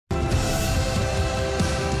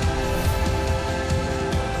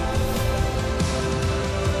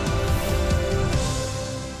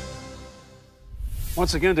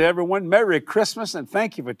Once again to everyone, Merry Christmas and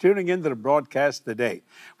thank you for tuning in to the broadcast today.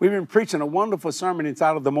 We've been preaching a wonderful sermon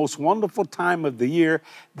entitled The Most Wonderful Time of the Year.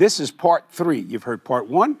 This is part 3. You've heard part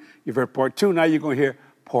 1, you've heard part 2, now you're going to hear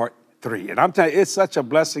part 3. And I'm telling you, it's such a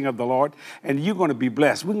blessing of the Lord and you're going to be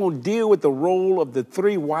blessed. We're going to deal with the role of the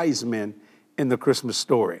 3 wise men in the Christmas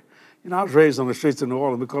story. You know, I was raised on the streets of New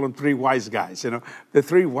Orleans. We call them 3 wise guys, you know, the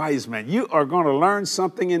 3 wise men. You are going to learn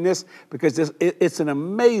something in this because it's an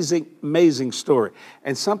amazing, amazing story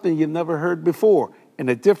and something you've never heard before in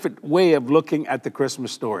a different way of looking at the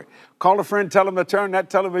Christmas story. Call a friend, tell them to turn that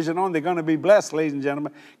television on. They're going to be blessed, ladies and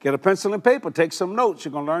gentlemen. Get a pencil and paper, take some notes.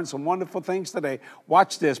 You're going to learn some wonderful things today.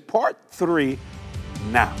 Watch this, part 3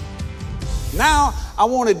 now. Now, I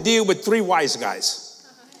want to deal with 3 wise guys.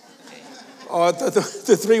 Or the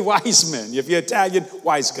 3 wise men. If you're Italian,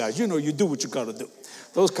 wise guys. You know, you do what you got to do.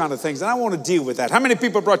 Those kind of things. And I want to deal with that. How many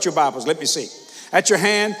people brought your Bibles? Let me see. At your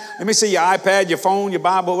hand, let me see your iPad, your phone, your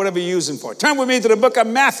Bible, whatever you're using for it. Turn with me to the book of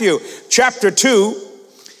Matthew, chapter 2.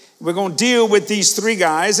 We're going to deal with these 3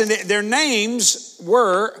 guys. And their names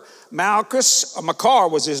were Malchus, or Makar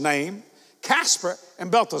was his name, Casper,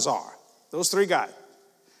 and Balthazar. Those 3 guys.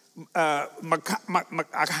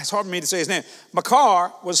 It's hard for me to say his name.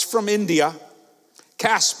 Makar was from India,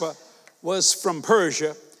 Casper was from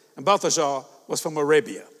Persia, and Balthazar was from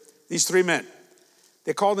Arabia. These 3 men.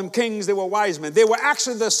 They called them kings, they were wise men. They were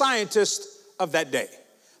actually the scientists of that day.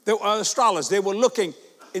 They were astrologers. They were looking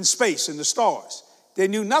in space, in the stars. They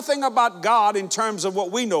knew nothing about God in terms of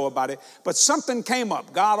what we know about it, but something came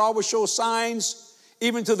up. God always shows signs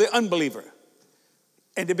even to the unbeliever.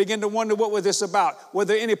 And they began to wonder what was this about? Were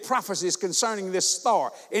there any prophecies concerning this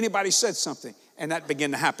star? Anybody said something? And that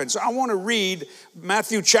began to happen. So I want to read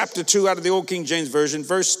Matthew chapter 2 out of the Old King James Version,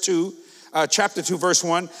 chapter 2, verse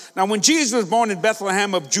 1. Now when Jesus was born in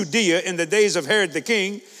Bethlehem of Judea in the days of Herod the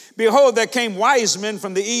king, behold, there came wise men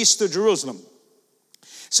from the east to Jerusalem,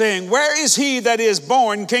 saying, where is he that is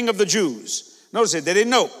born King of the Jews? Notice it, they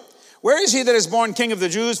didn't know. Where is he that is born King of the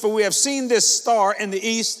Jews? For we have seen this star in the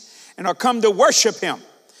east and are come to worship him.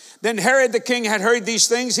 Then Herod the king had heard these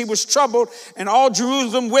things. He was troubled, and all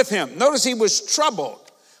Jerusalem with him. Notice he was troubled.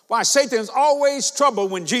 Why? Satan's always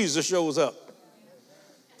troubled when Jesus shows up.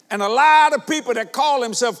 And a lot of people that call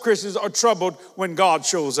themselves Christians are troubled when God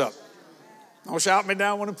shows up. Don't shout me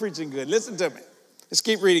down when I'm preaching good. Listen to me. Let's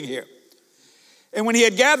keep reading here. And when he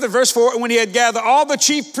had gathered, verse 4, and when he had gathered all the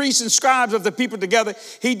chief priests and scribes of the people together,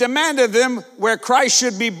 he demanded them where Christ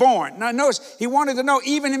should be born. Now notice, he wanted to know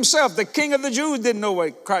even himself, the king of the Jews didn't know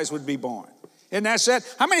where Christ would be born. Isn't that said?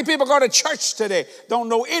 How many people go to church today, don't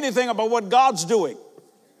know anything about what God's doing?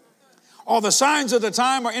 Or the signs of the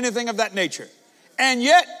time or anything of that nature. And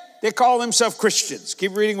yet, they call themselves Christians.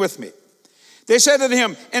 Keep reading with me. They said to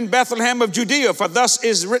him, in Bethlehem of Judea, for thus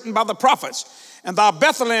is written by the prophets, and thou,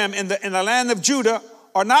 Bethlehem, in the land of Judah,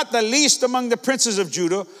 are not the least among the princes of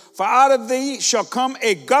Judah, for out of thee shall come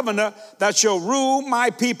a governor that shall rule my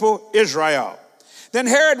people Israel. Then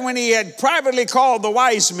Herod, when he had privately called the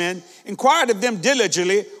wise men, inquired of them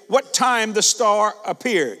diligently what time the star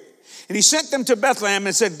appeared. And he sent them to Bethlehem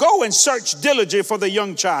and said, go and search diligently for the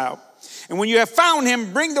young child. And when you have found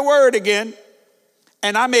him, bring the word again,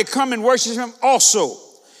 and I may come and worship him also.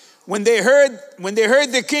 When they heard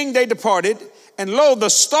the king, they departed. And lo, the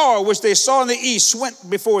star which they saw in the east went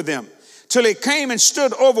before them, till it came and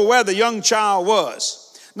stood over where the young child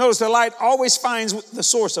was. Notice the light always finds the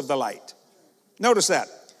source of the light. Notice that.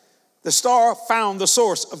 The star found the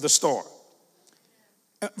source of the star.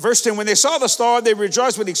 Verse 10, when they saw the star, they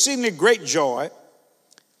rejoiced with exceedingly great joy.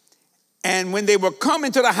 And when they were come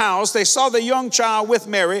into the house, they saw the young child with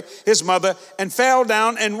Mary, his mother, and fell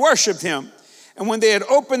down and worshiped him. And when they had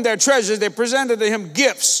opened their treasures, they presented to him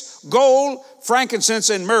gifts, gold, frankincense,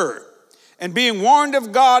 and myrrh. And being warned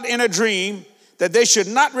of God in a dream that they should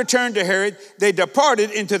not return to Herod, they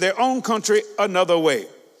departed into their own country another way.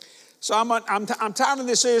 So I'm titling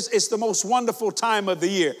this series, it's the most wonderful time of the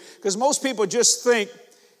year. Because most people just think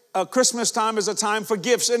Christmas time is a time for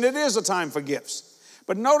gifts, and it is a time for gifts.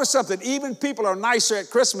 But notice something, even people are nicer at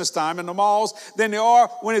Christmas time in the malls than they are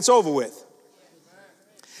when it's over with.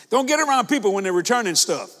 Don't get around people when they're returning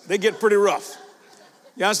stuff. They get pretty rough.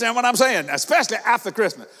 You understand what I'm saying? Especially after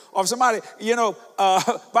Christmas. Or if somebody,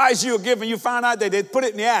 buys you a gift and you find out that they put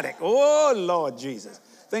it in the attic. Oh, Lord Jesus.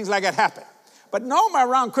 Things like that happen. But normally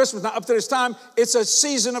around Christmas, now up to this time, it's a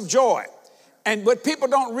season of joy. But people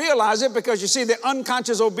don't realize it because you see the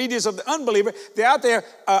unconscious obedience of the unbeliever. They're out there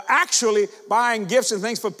actually buying gifts and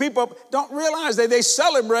things for people. Don't realize that they're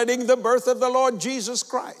celebrating the birth of the Lord Jesus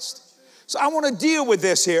Christ. So I want to deal with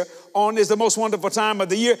this here on is the most wonderful time of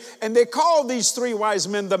the year. And they call these 3 wise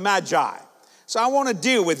men the Magi. So I want to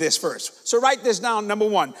deal with this first. So write this down, number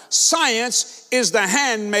one. Science is the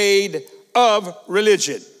handmaid of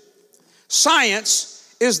religion.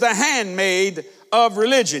 Science is the handmaid of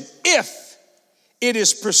religion if it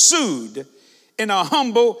is pursued in a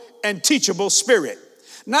humble and teachable spirit.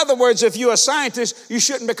 In other words, if you're a scientist, you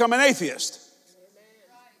shouldn't become an atheist.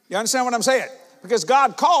 You understand what I'm saying? Because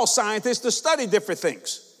God calls scientists to study different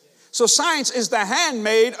things. So science is the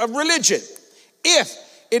handmaid of religion if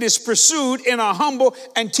it is pursued in a humble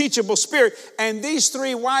and teachable spirit. And these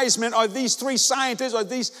three wise men, or these three scientists, or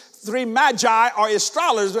these three magi, or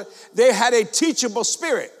astrologers, they had a teachable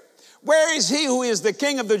spirit. Where is he who is the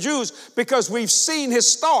King of the Jews? Because we've seen his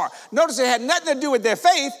star. Notice it had nothing to do with their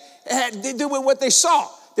faith. It had to do with what they saw.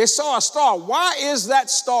 They saw a star. Why is that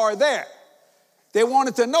star there? They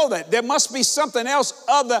wanted to know that. There must be something else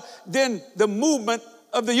other than the movement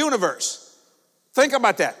of the universe. Think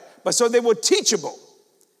about that. But so they were teachable,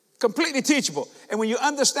 completely teachable. And when you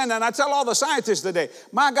understand that, and I tell all the scientists today,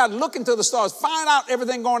 my God, look into the stars, find out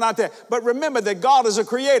everything going out there. But remember that God is a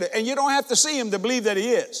creator, and you don't have to see him to believe that he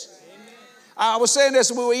is. I was saying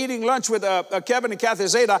this when we were eating lunch with Kevin and Kathy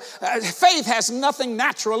Zeta. Faith has nothing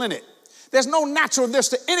natural in it. There's no naturalness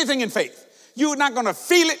to anything in faith. You're not going to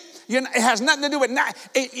feel it. It has nothing to do with,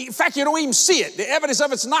 in fact, you don't even see it. The evidence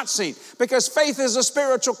of it's not seen, because faith is a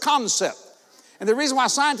spiritual concept. And the reason why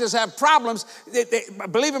scientists have problems they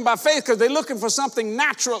believing by faith, because they're looking for something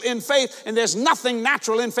natural in faith, and there's nothing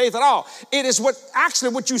natural in faith at all. It is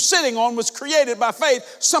what you're sitting on was created by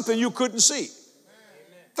faith, something you couldn't see.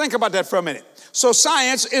 Think about that for a minute. So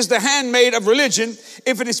science is the handmaid of religion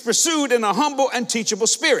if it is pursued in a humble and teachable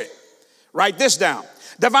spirit. Write this down.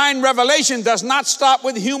 Divine revelation does not stop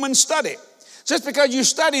with human study. Just because you're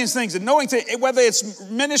studying things and knowing whether it's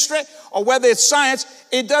ministry or whether it's science,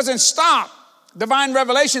 it doesn't stop. Divine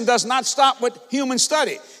revelation does not stop with human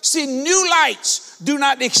study. See, new lights do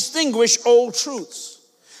not extinguish old truths.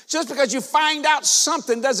 Just because you find out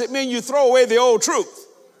something doesn't mean you throw away the old truth.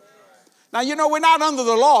 Now, we're not under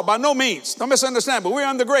the law by no means. Don't misunderstand, but we're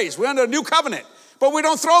under grace. We're under a new covenant. But we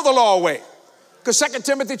don't throw the law away. Because 2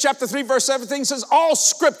 Timothy chapter 3, verse 17 says, all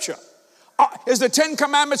scripture is the 10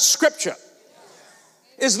 Commandments scripture.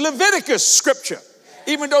 Is Leviticus scripture.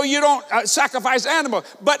 Even though you don't sacrifice animal,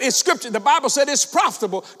 but it's scripture. The Bible said it's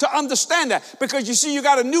profitable to understand that. Because you see, you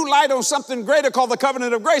got a new light on something greater called the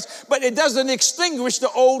covenant of grace, but it doesn't extinguish the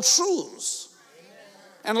old truths.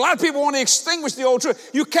 And a lot of people want to extinguish the old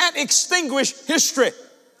truth. You can't extinguish history.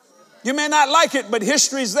 You may not like it, but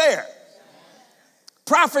history's there.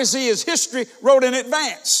 Prophecy is history wrote in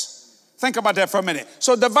advance. Think about that for a minute.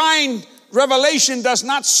 So divine revelation does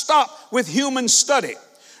not stop with human study.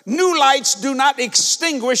 New lights do not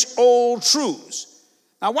extinguish old truths.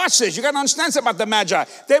 Now watch this. You got to understand something about the Magi.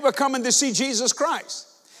 They were coming to see Jesus Christ.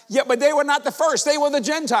 Yeah, but they were not the first. They were the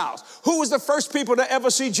Gentiles. Who was the first people to ever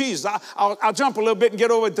see Jesus? I'll jump a little bit and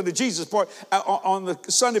get over to the Jesus part on the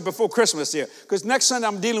Sunday before Christmas here. Because next Sunday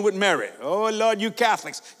I'm dealing with Mary. Oh, Lord, you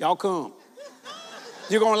Catholics, y'all come.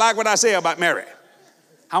 You're going to like what I say about Mary.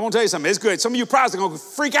 I want to tell you something. It's good. Some of you probably are going to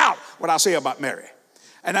freak out what I say about Mary.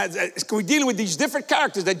 And we're dealing with these different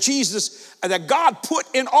characters that God put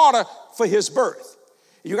in order for his birth.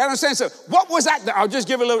 You got to understand. So what was that?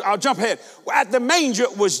 I'll jump ahead. At the manger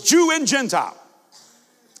was Jew and Gentile.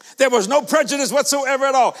 There was no prejudice whatsoever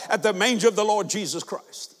at all at the manger of the Lord Jesus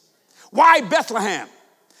Christ. Why Bethlehem?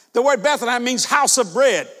 The word Bethlehem means house of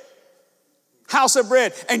bread. House of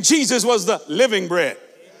bread. And Jesus was the living bread.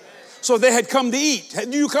 So they had come to eat.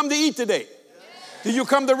 Do you come to eat today? Do you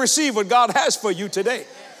come to receive what God has for you today?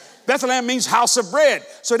 Bethlehem means house of bread.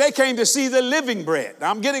 So they came to see the living bread.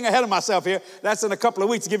 Now, I'm getting ahead of myself here. That's in a couple of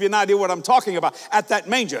weeks to give you an idea what I'm talking about at that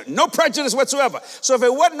manger. No prejudice whatsoever. So if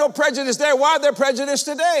there wasn't no prejudice there, why are there prejudice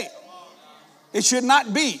today? It should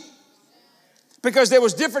not be. Because there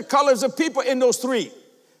was different colors of people in those three.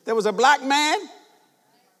 There was a black man.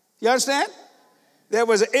 You understand? There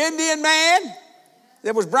was an Indian man.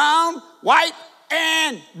 There was brown, white,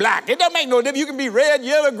 and black. It doesn't make no difference. You can be red,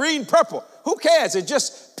 yellow, green, purple. Who cares? It's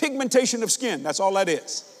just pigmentation of skin. That's all that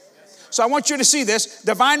is. So I want you to see this.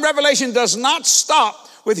 Divine revelation does not stop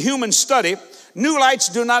with human study. New lights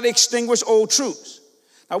do not extinguish old truths.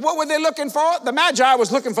 Now, what were they looking for? The Magi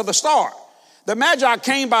was looking for the star. The Magi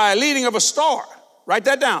came by a leading of a star. Write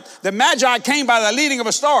that down. The Magi came by the leading of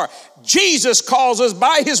a star. Jesus calls us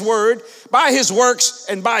by his word, by his works,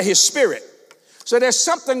 and by his spirit. So there's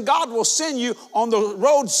something God will send you on the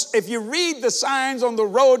roads. If you read the signs on the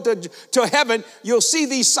road to heaven, you'll see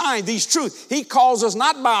these signs, these truths. He calls us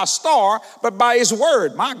not by a star, but by his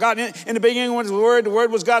word. My God, in the beginning was the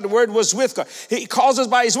word was God, the word was with God. He calls us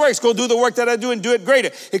by his works. Go do the work that I do and do it greater.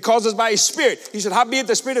 He calls us by his spirit. He said, howbeit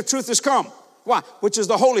the spirit of truth is come. Why? Which is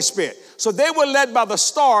the Holy Spirit. So they were led by the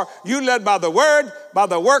star. You led by the word, by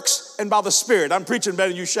the works, and by the spirit. I'm preaching better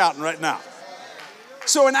than you shouting right now.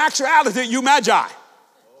 So in actuality, you magi.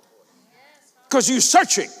 Because you're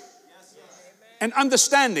searching and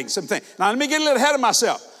understanding something. Now let me get a little ahead of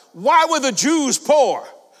myself. Why were the Jews poor?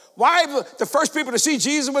 Why were the first people to see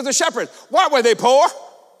Jesus were the shepherds? Why were they poor?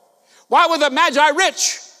 Why were the magi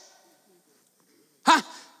rich?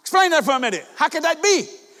 Explain that for a minute. How could that be?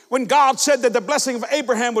 When God said that the blessing of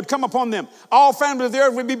Abraham would come upon them, all families of the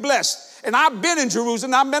earth would be blessed. And I've been in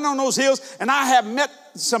Jerusalem, I've been on those hills, and I have met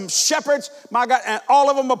some shepherds, my God, and all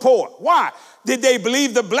of them are poor. Why? Did they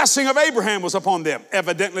believe the blessing of Abraham was upon them?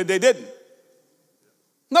 Evidently they didn't.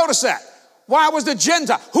 Notice that. Why was the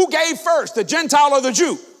Gentile? Who gave first, the Gentile or the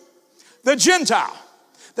Jew? The Gentile.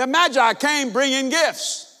 The Magi came bringing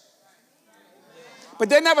gifts. But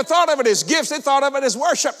they never thought of it as gifts, they thought of it as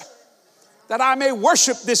worship. That I may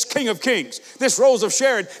worship this King of Kings, this Rose of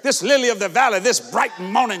Sharon, this Lily of the Valley, this bright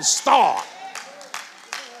morning star.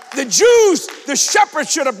 The Jews, the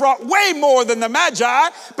shepherds should have brought way more than the Magi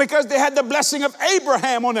because they had the blessing of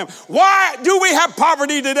Abraham on them. Why do we have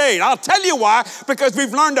poverty today? I'll tell you why. Because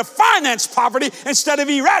we've learned to finance poverty instead of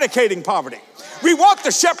eradicating poverty. We want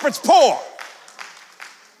the shepherds poor.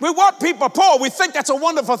 We want people poor. We think that's a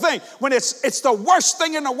wonderful thing when it's the worst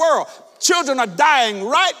thing in the world. Children are dying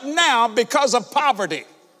right now because of poverty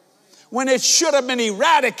when it should have been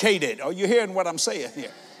eradicated. Are you hearing what I'm saying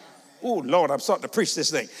here? Oh, Lord, I'm starting to preach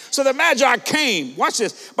this thing. So the Magi came, watch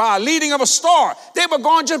this, by a leading of a star. They were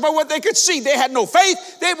going just by what they could see. They had no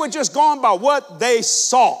faith. They were just going by what they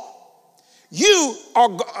saw. You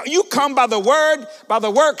come by the word, by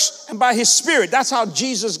the works, and by his spirit. That's how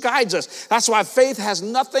Jesus guides us. That's why faith has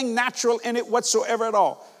nothing natural in it whatsoever at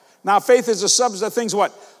all. Now, faith is the substance of things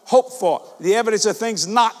what? Hoped for. The evidence of things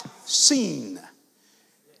not seen.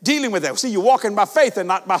 Dealing with that. See, you're walking by faith and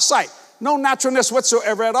not by sight. No naturalness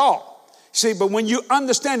whatsoever at all. See, but when you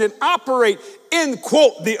understand and operate in,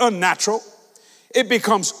 quote, the unnatural, it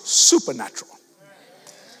becomes supernatural.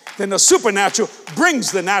 Then the supernatural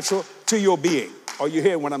brings the natural to your being. Are you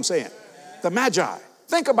hearing what I'm saying? The Magi.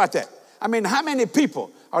 Think about that. I mean, how many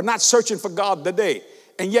people are not searching for God today?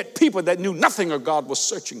 And yet people that knew nothing of God was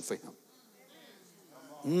searching for him.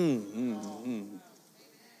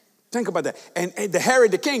 Think about that. And the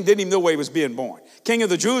Herod the king didn't even know where he was being born. King of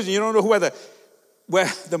the Jews, and you don't know where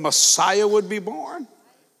the Messiah would be born?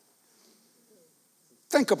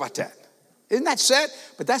 Think about that. Isn't that sad?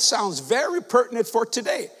 But that sounds very pertinent for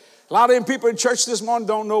today. A lot of them people in church this morning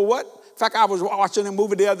don't know what. In fact, I was watching a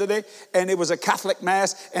movie the other day, and it was a Catholic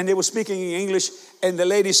mass, and they were speaking in English, and the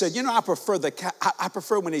lady said, you know, I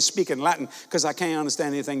prefer when they speak in Latin because I can't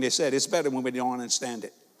understand anything they said. It's better when we don't understand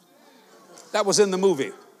it. That was in the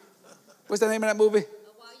movie. What's the name of that movie?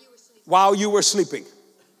 While You Were Sleeping.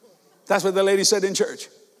 That's what the lady said in church.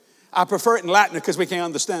 I prefer it in Latin because we can't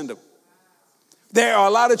understand them. There are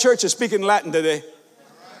a lot of churches speaking Latin today.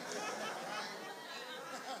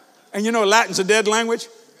 And you know Latin's a dead language?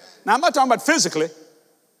 Now, I'm not talking about physically.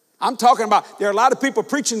 I'm talking about there are a lot of people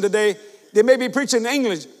preaching today. They may be preaching in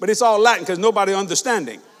English, but it's all Latin because nobody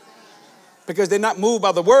understanding. Because they're not moved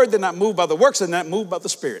by the word, they're not moved by the works, they're not moved by the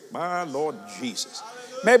spirit. My Lord Jesus.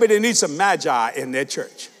 Maybe they need some magi in their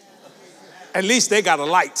church. At least they got a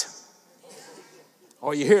light.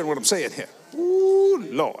 Oh, you hearing what I'm saying here? Ooh,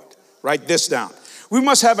 Lord. Write this down. We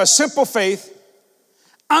must have a simple faith,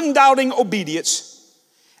 undoubting obedience,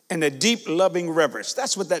 and a deep, loving reverence.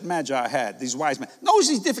 That's what that Magi had, these wise men. Notice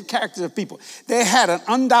these different characters of people. They had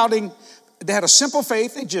a simple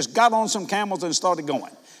faith. They just got on some camels and started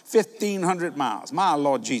going. 1,500 miles. My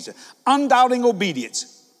Lord Jesus. Undoubting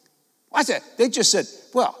obedience. What's that? They just said,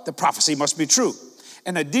 well, the prophecy must be true.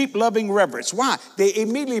 And a deep, loving reverence. Why? They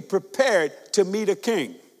immediately prepared to meet a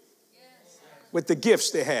king with the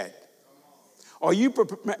gifts they had. Are you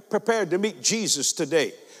prepared to meet Jesus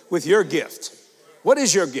today with your gift? What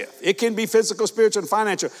is your gift? It can be physical, spiritual, and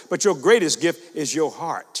financial, but your greatest gift is your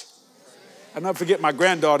heart. I'll never forget my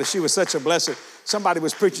granddaughter. She was such a blessing. Somebody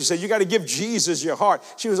was preaching, said, you got to give Jesus your heart.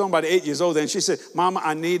 She was only about 8 years old then. She said, Mama,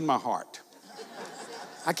 I need my heart.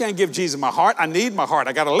 I can't give Jesus my heart. I need my heart.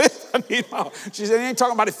 I got to live. I need my heart. She said, I ain't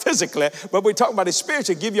talking about it physically, but we're talking about it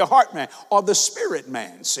spiritually. Give your heart, man, or the spirit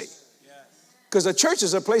man, see. Because the church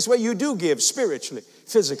is a place where you do give spiritually,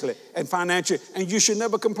 physically, and financially, and you should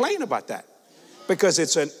never complain about that. Because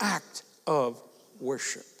it's an act of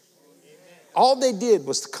worship. All they did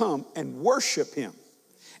was to come and worship him.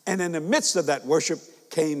 And in the midst of that worship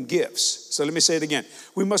came gifts. So let me say it again.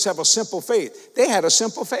 We must have a simple faith. They had a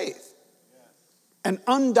simple faith. An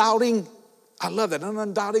undoubting, I love that, an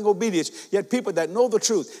undoubting obedience. Yet people that know the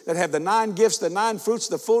truth, that have the 9 gifts, the 9 fruits,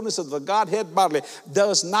 the fullness of the Godhead bodily,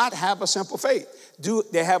 does not have a simple faith.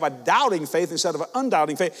 They have a doubting faith instead of an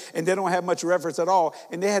undoubting faith, and they don't have much reverence at all,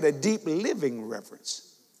 and they had a deep living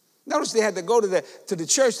reverence. Notice they had to go to the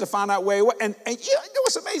church to find out where he was. And you know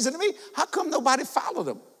what's amazing to me? How come nobody followed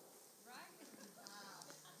him?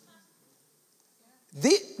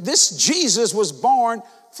 This Jesus was born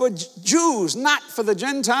for Jews, not for the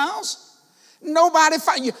Gentiles. Nobody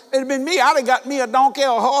followed you. It'd been me. I'd have got me a donkey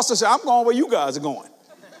or a horse and said, I'm going where you guys are going.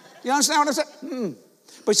 You understand what I'm saying?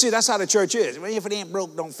 But see, that's how the church is. Well, if it ain't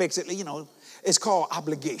broke, don't fix it. You know, it's called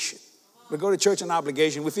obligation. We go to church on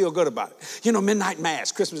obligation. We feel good about it. You know, midnight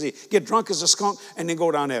mass, Christmas Eve. Get drunk as a skunk and then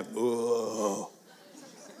go down there. Oh.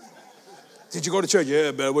 Did you go to church?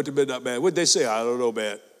 Yeah, man. Went to midnight mass. What'd they say? I don't know,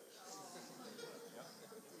 man.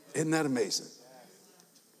 Isn't that amazing?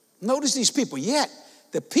 Notice these people. Yet,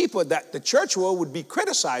 the people that the church world would be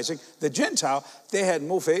criticizing, the Gentile, they had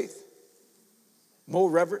more faith, more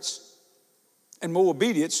reverence, and more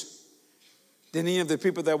obedience than any of the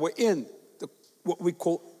people that were in what we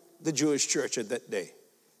quote the Jewish church at that day.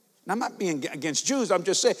 Now, I'm not being against Jews. I'm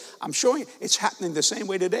just saying, I'm showing you it's happening the same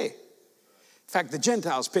way today. In fact, the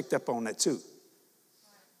Gentiles picked up on that too.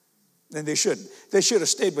 And they shouldn't. They should have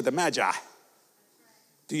stayed with the Magi.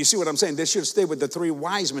 Do you see what I'm saying? They should have stayed with the 3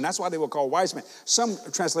 wise men. That's why they were called wise men. Some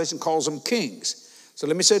translation calls them kings. So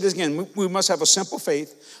let me say this again. We must have a simple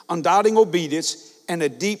faith, undoubting obedience, and a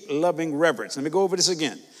deep loving reverence. Let me go over this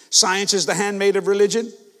again. Science is the handmaid of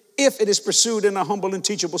religion if it is pursued in a humble and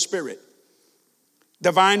teachable spirit.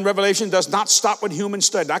 Divine revelation does not stop with human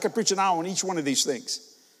study. I could preach an hour on each one of these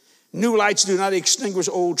things. New lights do not extinguish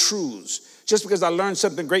old truths. Just because I learned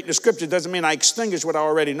something great in the scripture doesn't mean I extinguish what I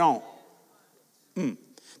already know.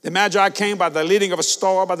 The Magi came by the leading of a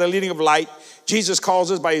star, by the leading of light. Jesus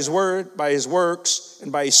calls us by his word, by his works,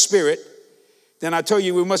 and by his spirit. Then I tell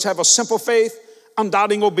you, we must have a simple faith,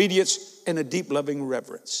 undoubting obedience, and a deep loving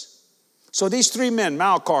reverence. So these 3 men,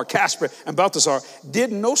 Malchar, Casper, and Balthasar,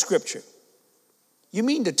 didn't know scripture. You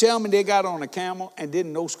mean to tell me they got on a camel and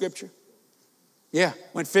didn't know scripture? Yeah,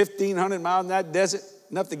 went 1,500 miles in that desert,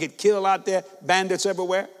 enough to get killed out there, bandits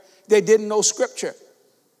everywhere. They didn't know scripture.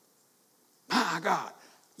 My God.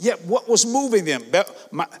 Yet what was moving them?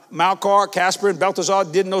 Malchar, Casper, and Balthasar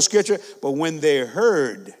didn't know scripture, but when they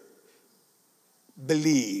heard,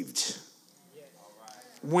 believed.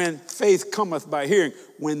 When faith cometh by hearing,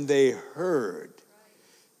 when they heard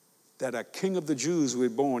that a king of the Jews would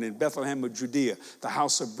be born in Bethlehem of Judea, the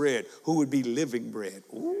house of bread, who would be living bread.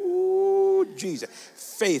 Ooh, Jesus.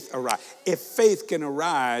 Faith arise. If faith can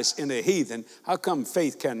arise in a heathen, how come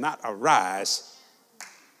faith cannot arise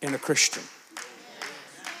in a Christian?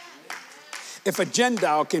 If a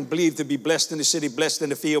Gentile can believe to be blessed in the city, blessed in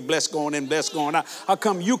the field, blessed going in, blessed going out, how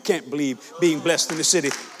come you can't believe being blessed in the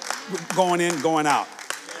city, going in, going out?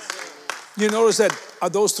 You notice that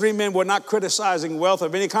those 3 men were not criticizing wealth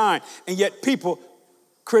of any kind, and yet people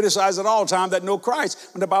criticize at all times that know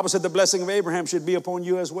Christ, when the Bible said the blessing of Abraham should be upon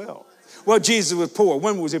you as well. Well, Jesus was poor.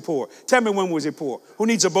 When was he poor? Tell me, when was he poor? Who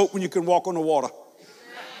needs a boat when you can walk on the water?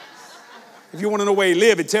 If you want to know where he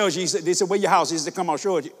lived, it tells you. They said, where your house? He said, come, I'll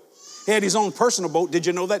show it you. He had his own personal boat. Did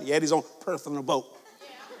you know that? He had his own personal boat.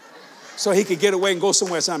 So he could get away and go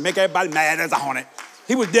somewhere, son, make everybody mad as a hornet.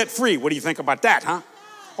 He was debt free. What do you think about that, huh?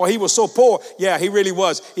 Or he was so poor. Yeah, he really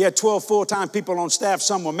was. He had 12 full-time people on staff.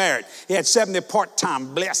 Some were married. He had 70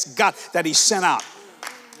 part-time. Bless God that he sent out.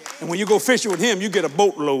 And when you go fishing with him, you get a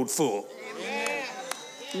boatload full.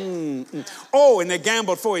 Oh, and they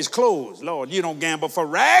gambled for his clothes. Lord, you don't gamble for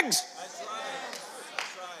rags.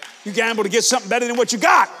 You gamble to get something better than what you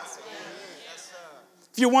got.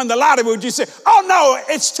 If you won the lottery, would you say, oh,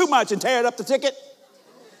 no, it's too much, and tear up the ticket?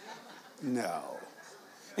 No.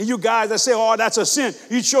 And you guys that say, oh, that's a sin,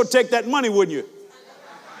 you'd sure take that money, wouldn't you?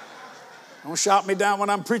 Don't shout me down when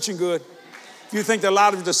I'm preaching good. If you think the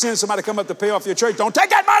lottery is a sin, somebody come up to pay off your church, don't take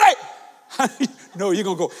that money. No, you're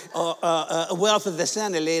going to go, wealth of the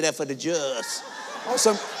sinner laid up for the just.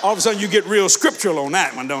 All of a sudden, you get real scriptural on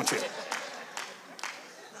that one, don't you?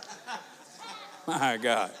 My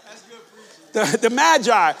God. The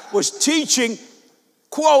Magi was teaching,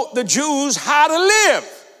 quote, the Jews how to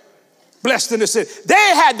live. Blessed in the city. They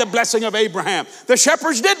had the blessing of Abraham. The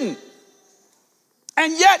shepherds didn't.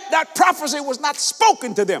 And yet that prophecy was not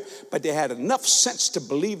spoken to them. But they had enough sense to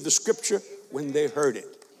believe the scripture when they heard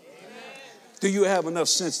it. Do you have enough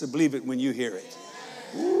sense to believe it when you hear it?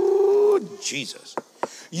 Ooh, Jesus.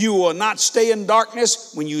 You will not stay in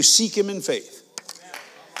darkness when you seek him in faith.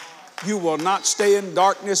 You will not stay in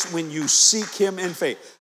darkness when you seek him in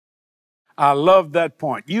faith. I love that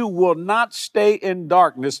point. You will not stay in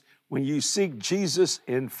darkness when you seek Jesus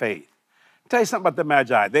in faith. I'll tell you something about the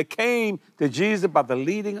Magi. They came to Jesus by the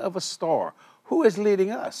leading of a star. Who is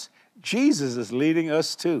leading us? Jesus is leading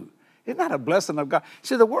us too. Isn't that a blessing of God?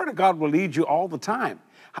 See, the word of God will lead you all the time.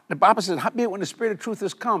 The Bible says, howbeit when the Spirit of truth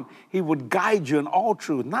has come, he would guide you in all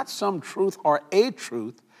truth, not some truth or a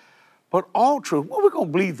truth, but all truth. Well, we're going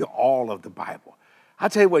to believe the all of the Bible. I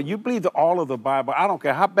tell you what, you believe the all of the Bible, I don't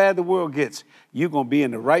care how bad the world gets, you're going to be in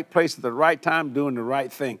the right place at the right time doing the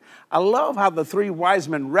right thing. I love how the three wise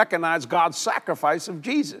men recognized God's sacrifice of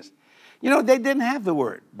Jesus. You know, they didn't have the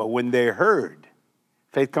word, but when they heard,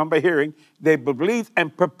 faith comes by hearing, they believed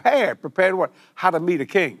and prepared. Prepared what? How to meet a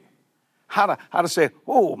king. How to say,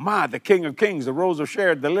 oh my, the King of Kings, the Rose of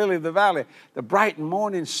Sharon, the Lily of the Valley, the bright and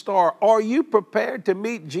morning star. Are you prepared to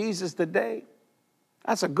meet Jesus today?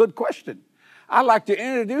 That's a good question. I'd like to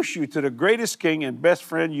introduce you to the greatest king and best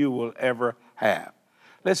friend you will ever have.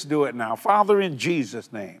 Let's do it now. Father, in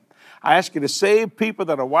Jesus' name, I ask you to save people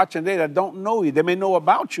that are watching today that don't know you. They may know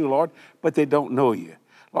about you, Lord, but they don't know you.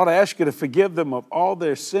 Lord, I ask you to forgive them of all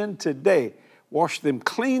their sin today. Wash them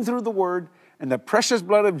clean through the word and the precious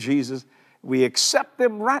blood of Jesus. We accept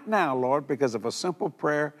them right now, Lord, because of a simple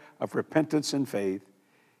prayer of repentance and faith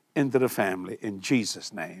into the family. In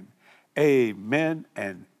Jesus' name, amen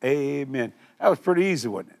and amen. That was pretty easy,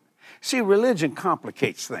 wasn't it? See, religion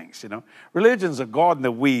complicates things, you know. Religion's a garden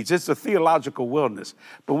of weeds. It's a theological wilderness.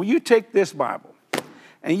 But when you take this Bible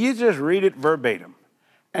and you just read it verbatim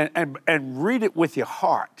and read it with your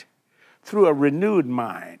heart through a renewed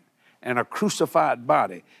mind and a crucified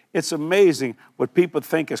body, it's amazing what people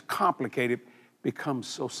think is complicated becomes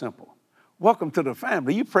so simple. Welcome to the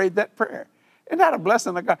family. You prayed that prayer. Isn't that a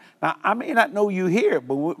blessing of God? Now, I may not know you here,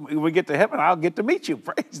 but when we get to heaven, I'll get to meet you.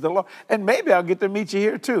 Praise the Lord. And maybe I'll get to meet you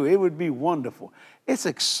here too. It would be wonderful. It's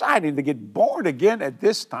exciting to get born again at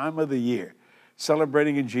this time of the year,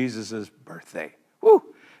 celebrating in Jesus' birthday. Woo!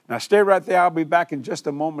 Now, stay right there. I'll be back in just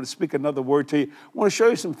a moment to speak another word to you. I want to show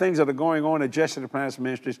you some things that are going on at Duplantis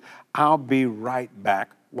Ministries. I'll be right back.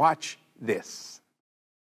 Watch this.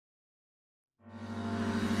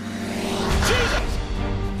 Jesus!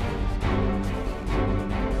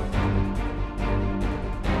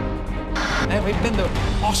 And we've been to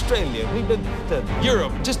Australia, we've been to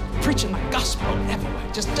Europe, just preaching the gospel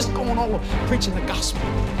everywhere. Just going all over preaching the gospel.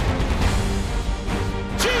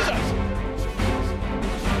 Jesus!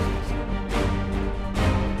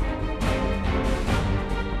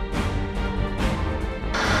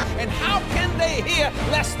 And how can they hear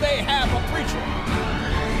lest they have a preacher?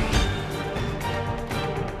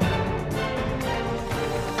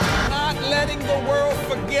 Not letting the world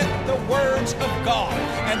forget the words of God.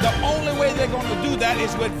 And the only way they're going to do that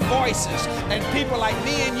is with voices and people like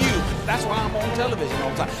me and you. That's why I'm on television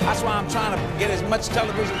all the time. That's why I'm trying to get as much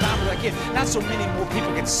television time as I can. Not so many more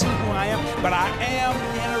people can see who I am, but I am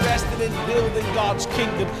interested in building God's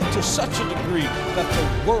kingdom to such a degree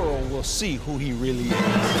that the world will see who he really is.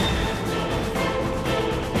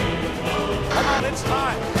 Come on, it's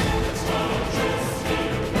time.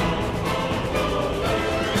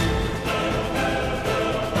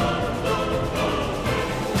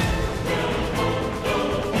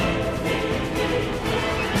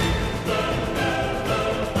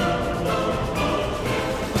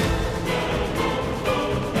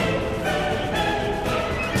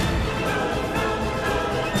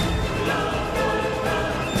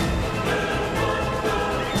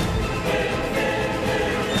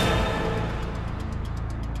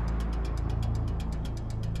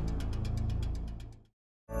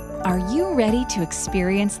 Are you ready to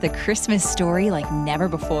experience the Christmas story like never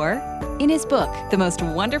before? In his book, The Most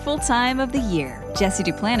Wonderful Time of the Year, Jesse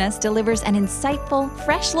Duplantis delivers an insightful,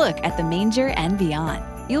 fresh look at the manger and beyond.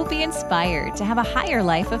 You'll be inspired to have a higher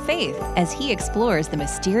life of faith as he explores the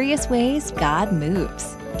mysterious ways God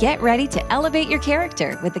moves. Get ready to elevate your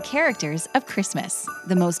character with the characters of Christmas.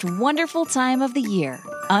 The Most Wonderful Time of the Year.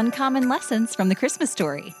 Uncommon Lessons from the Christmas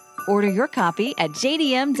Story. Order your copy at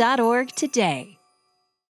JDM.org today.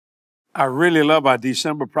 I really love our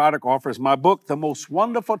December product offers. My book, The Most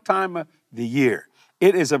Wonderful Time of the Year.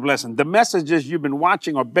 It is a blessing. The messages you've been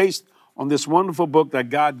watching are based on this wonderful book that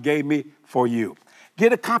God gave me for you.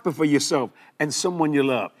 Get a copy for yourself and someone you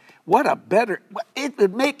love. It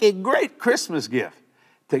would make a great Christmas gift.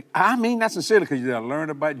 I mean that sincerely because you're going to learn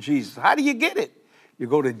about Jesus. How do you get it? You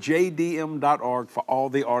go to JDM.org for all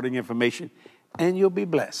the ordering information and you'll be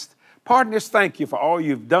blessed. Partners, thank you for all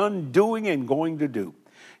you've done, doing, and going to do.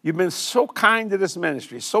 You've been so kind to this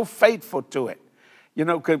ministry, so faithful to it. You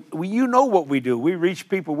know, 'cause you know what we do. We reach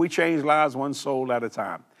people, we change lives one soul at a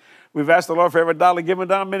time. We've asked the Lord for every dollar given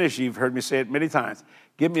to our ministry. You've heard me say it many times.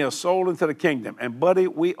 Give me a soul into the kingdom. And buddy,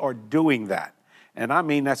 we are doing that. And I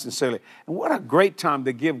mean that sincerely. And what a great time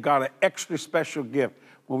to give God an extra special gift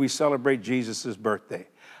when we celebrate Jesus' birthday.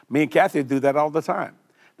 Me and Kathy do that all the time.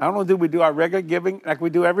 Not only do we do our regular giving like we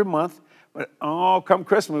do every month, but come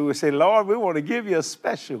Christmas, we say, Lord, we want to give you a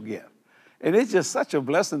special gift. And it's just such a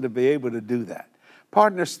blessing to be able to do that.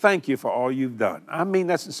 Partners, thank you for all you've done. I mean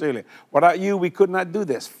that sincerely. Without you, we could not do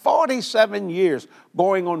this. 47 years,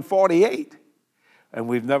 going on 48, and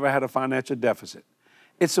we've never had a financial deficit.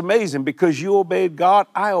 It's amazing because you obeyed God,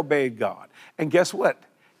 I obeyed God. And guess what?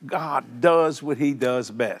 God does what he does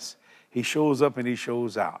best. He shows up and he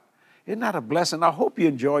shows out. Isn't that a blessing? I hope you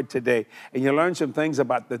enjoyed today and you learned some things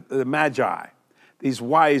about the Magi, these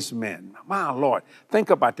wise men. My Lord, think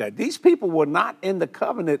about that. These people were not in the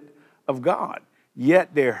covenant of God,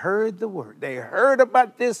 yet they heard the word. They heard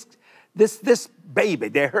about this baby.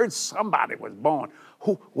 They heard somebody was born.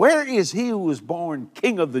 Where is he who was born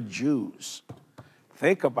King of the Jews?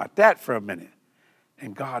 Think about that for a minute.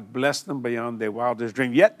 And God blessed them beyond their wildest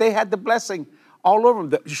dream. Yet they had the blessing all over them.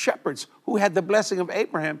 The shepherds who had the blessing of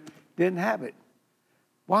Abraham didn't have it.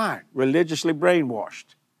 Why? Religiously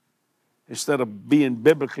brainwashed instead of being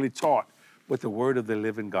biblically taught with the word of the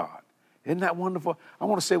living God. Isn't that wonderful? I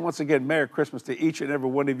want to say once again, Merry Christmas to each and every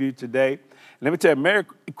one of you today. And let me tell you, Merry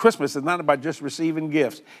Christmas is not about just receiving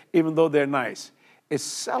gifts, even though they're nice. It's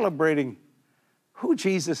celebrating who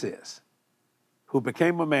Jesus is, who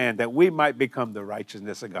became a man that we might become the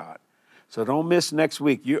righteousness of God. So don't miss next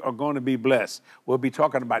week. You are going to be blessed. We'll be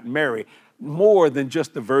talking about Mary, more than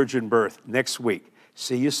just the virgin birth next week.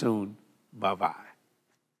 See you soon. Bye-bye.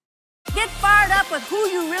 Get fired up with who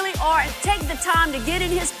you really are and take the time to get in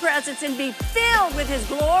his presence and be filled with his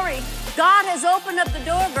glory. God has opened up the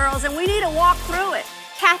door, girls, and we need to walk through it.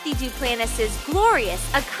 Kathy Duplantis is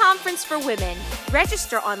Glorious, a conference for women.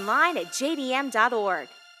 Register online at JDM.org.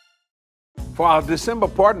 For our December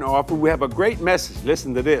partner offer, we have a great message.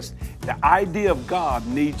 Listen to this. The idea of God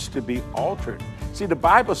needs to be altered. See, the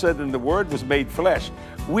Bible said that the Word was made flesh.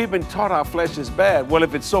 We've been taught our flesh is bad. Well,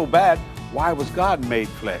 if it's so bad, why was God made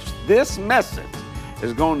flesh? This message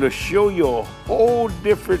is going to show you a whole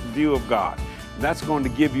different view of God. And that's going to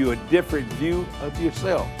give you a different view of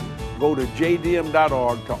yourself. Go to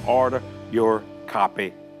JDM.org to order your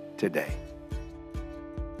copy today.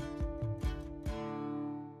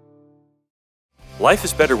 Life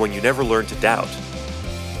is better when you never learn to doubt.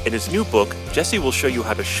 In his new book, Jesse will show you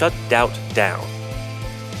how to shut doubt down.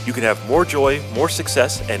 You can have more joy, more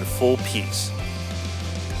success, and full peace.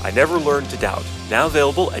 I Never Learned to Doubt, now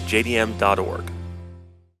available at JDM.org.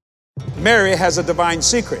 Mary has a divine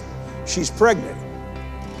secret. She's pregnant.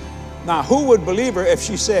 Now, who would believe her if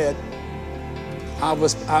she said, I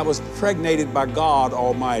was pregnated by God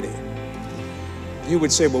Almighty? You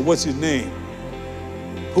would say, well, what's his name?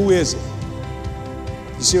 Who is it?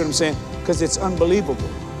 You see what I'm saying? Because it's unbelievable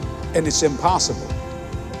and it's impossible,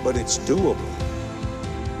 but it's doable.